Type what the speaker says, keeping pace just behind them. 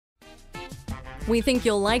We think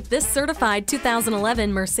you'll like this certified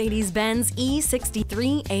 2011 Mercedes-Benz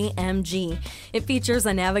E63 AMG. It features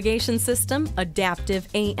a navigation system, adaptive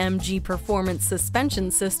AMG performance suspension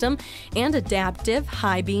system, and adaptive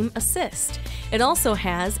high beam assist. It also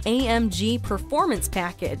has AMG performance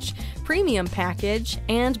package, premium package,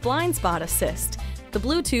 and blind spot assist. The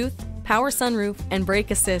Bluetooth, power sunroof, and brake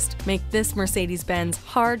assist make this Mercedes-Benz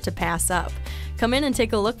hard to pass up. Come in and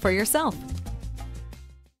take a look for yourself.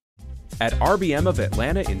 At RBM of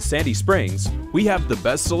Atlanta in Sandy Springs, we have the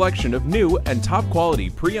best selection of new and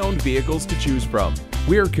top-quality pre-owned vehicles to choose from.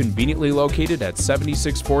 We are conveniently located at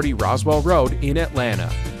 7640 Roswell Road in Atlanta.